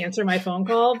whoever will answer my phone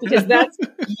call because that's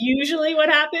usually what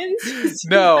happens.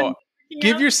 No,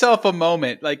 give yourself a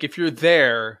moment. Like if you're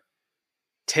there,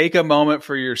 take a moment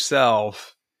for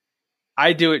yourself.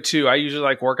 I do it too. I usually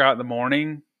like work out in the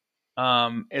morning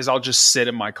is I'll just sit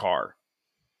in my car.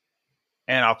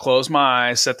 And I'll close my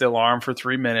eyes, set the alarm for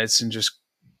 3 minutes, and just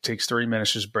takes 3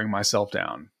 minutes just bring myself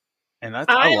down. And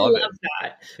I love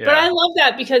that. Yeah. But I love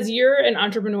that because you're an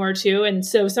entrepreneur too. And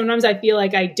so sometimes I feel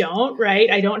like I don't,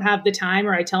 right? I don't have the time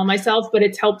or I tell myself, but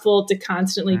it's helpful to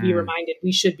constantly be reminded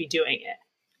we should be doing it.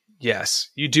 Yes.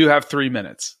 You do have 3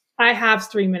 minutes. I have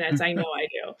 3 minutes. I know I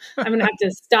do. I'm going to have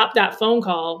to stop that phone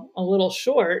call a little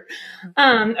short.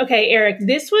 Okay, Eric,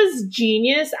 this was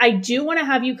genius. I do want to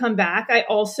have you come back. I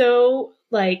also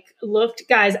looked,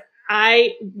 guys,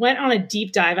 I went on a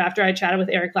deep dive after I chatted with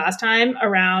Eric last time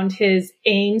around his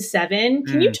AIM-7.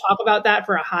 Can you talk about that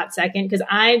for a hot second? Because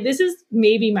this is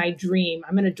maybe my dream.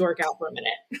 I'm going to dork out for a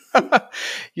minute.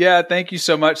 Yeah, thank you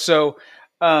so much. So,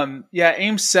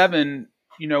 AIM-7,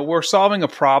 we're solving a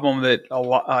problem that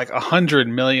like 100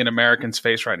 million Americans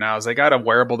face right now. Is they got a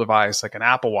wearable device like an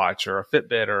Apple Watch or a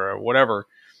Fitbit or whatever,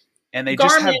 and they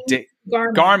just have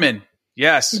Garmin.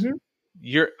 Yes,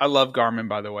 I love Garmin,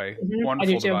 by the way.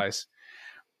 Wonderful device.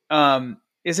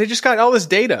 Is they just got all this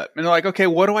data, and they're like, okay,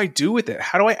 what do I do with it?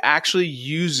 How do I actually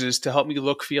use this to help me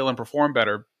look, feel, and perform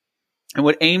better? And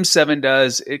what AIM-7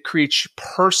 does, it creates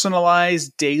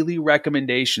personalized daily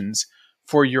recommendations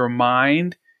for your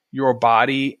mind, your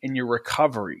body, and your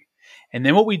recovery. And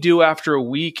then what we do after a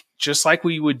week, just like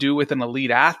we would do with an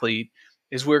elite athlete,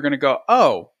 is we're going to go,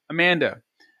 oh, Amanda,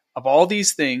 of all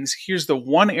these things, here's the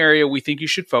one area we think you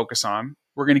should focus on.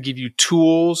 We're going to give you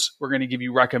tools. We're going to give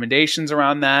you recommendations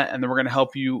around that. And then we're going to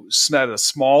help you set a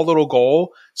small little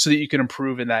goal so that you can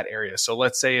improve in that area. So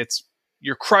let's say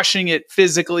you're crushing it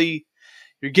physically,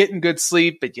 you're getting good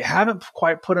sleep, but you haven't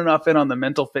quite put enough in on the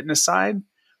mental fitness side.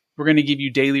 We're going to give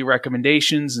you daily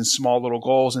recommendations and small little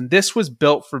goals. And this was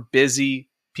built for busy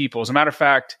people. As a matter of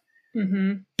fact,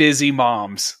 busy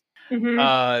moms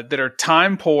that are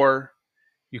time poor.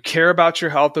 You care about your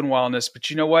health and wellness, but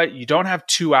you know what? You don't have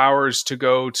 2 hours to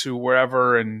go to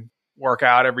wherever and work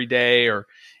out every day, or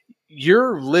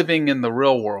you're living in the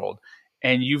real world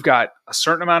and you've got a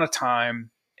certain amount of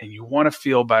time and you want to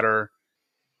feel better.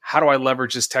 How do I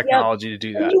leverage this technology to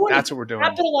do that? That's what we're doing.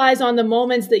 Capitalize on the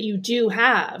moments that you do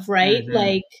have, right?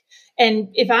 And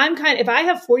if I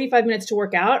have 45 minutes to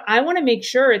work out, I want to make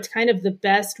sure it's kind of the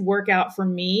best workout for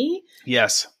me.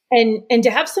 Yes. And to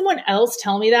have someone else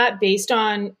tell me that based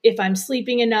on if I'm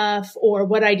sleeping enough or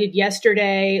what I did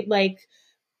yesterday, like,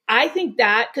 I think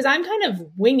that, because I'm kind of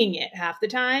winging it half the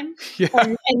time. Yeah.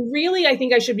 And really, I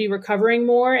think I should be recovering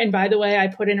more. And by the way, I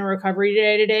put in a recovery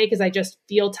day today because I just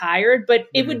feel tired. But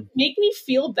it would make me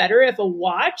feel better if a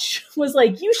watch was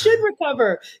like, you should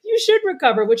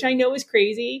recover, which I know is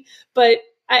crazy. But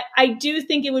I do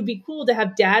think it would be cool to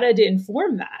have data to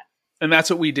inform that. And that's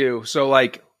what we do. So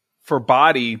like for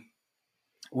body,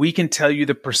 we can tell you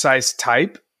the precise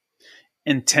type,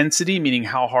 intensity, meaning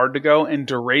how hard to go, and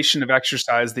duration of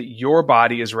exercise that your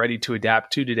body is ready to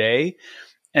adapt to today.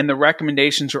 And the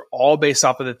recommendations are all based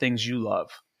off of the things you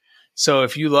love. So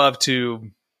if you love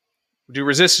to do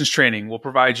resistance training, we'll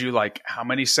provide you like how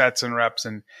many sets and reps.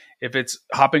 And if it's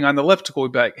hopping on the elliptical,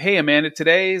 we'd be like, hey, Amanda,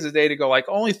 today is a day to go like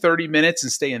only 30 minutes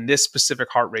and stay in this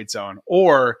specific heart rate zone.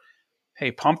 Or,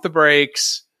 hey, pump the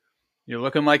brakes. You're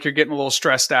looking like you're getting a little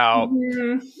stressed out.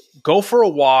 Go for a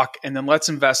walk, and then let's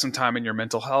invest some time in your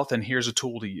mental health. And here's a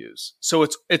tool to use. So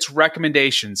it's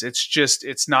recommendations.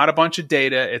 It's not a bunch of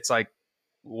data. It's like,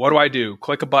 what do I do?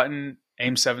 Click a button.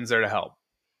 AIM-7's there to help.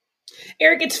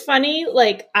 Eric, it's funny.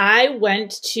 Like, I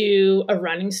went to a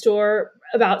running store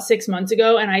about 6 months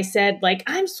ago and I said, like,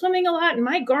 I'm swimming a lot and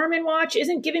my Garmin watch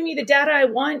isn't giving me the data I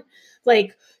want.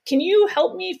 Like, can you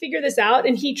help me figure this out?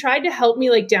 And he tried to help me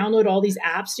like download all these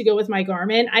apps to go with my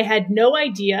Garmin. I had no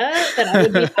idea that I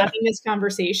would be having this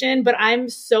conversation, but I'm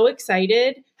so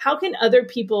excited. How can other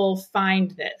people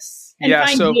find this and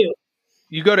find you?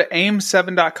 You go to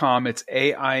aim7.com. It's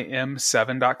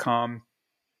AIM7.com.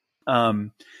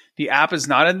 The app is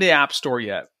not in the App Store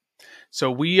yet. So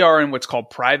we are in what's called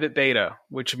private beta,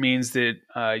 which means that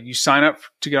you sign up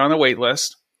to get on the wait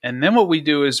list. And then what we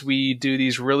do is we do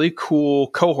these really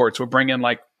cool cohorts. We'll bring in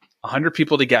like 100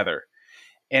 people together.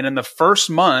 And in the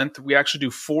first month, we actually do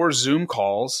 4 Zoom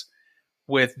calls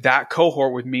with that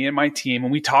cohort with me and my team.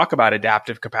 And we talk about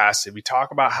adaptive capacity. We talk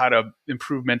about how to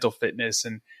improve mental fitness.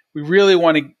 And we really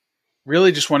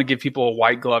just want to give people a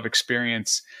white glove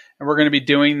experience. And we're going to be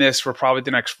doing this for probably the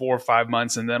next 4 or 5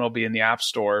 months, and then it'll be in the App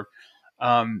Store.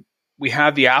 We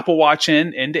have the Apple Watch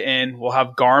in end to end. We'll have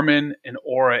Garmin and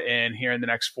Oura in here in the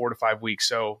next 4 to 5 weeks.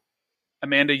 So,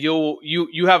 Amanda,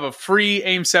 you have a free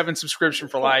AIM-7 subscription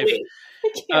for life.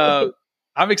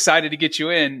 I'm excited to get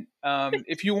you in.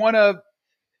 If you want to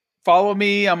follow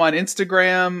me, I'm on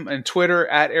Instagram and Twitter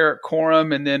at Eric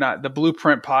Corum, and then the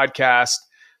Blueprint Podcast.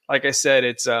 Like I said,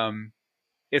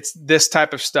 it's this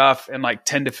type of stuff in like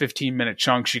 10 to 15 minute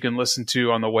chunks you can listen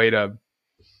to on the way to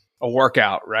a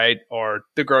workout, right? Or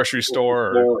the grocery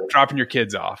store, or dropping your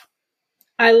kids off.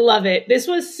 I love it. This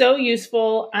was so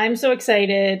useful. I'm so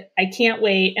excited. I can't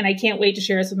wait. And I can't wait to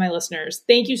share this with my listeners.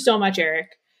 Thank you so much, Eric.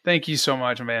 Thank you so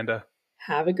much, Amanda.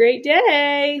 Have a great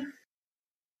day.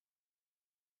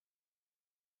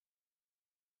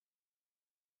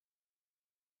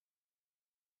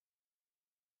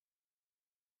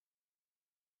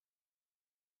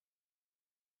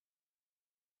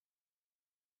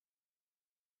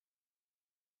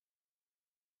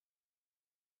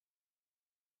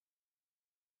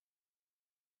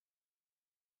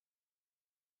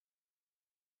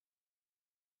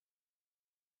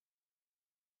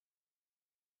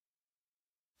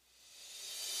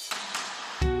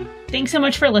 Thanks so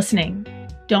much for listening.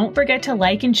 Don't forget to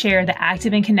like and share the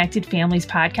Active and Connected Families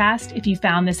podcast if you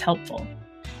found this helpful.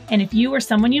 And if you or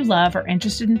someone you love are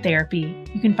interested in therapy,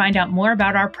 you can find out more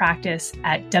about our practice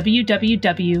at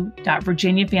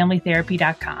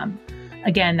www.virginiafamilytherapy.com.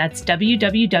 Again, that's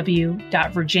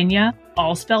www.virginia,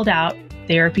 all spelled out,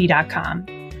 therapy.com.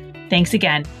 Thanks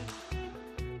again.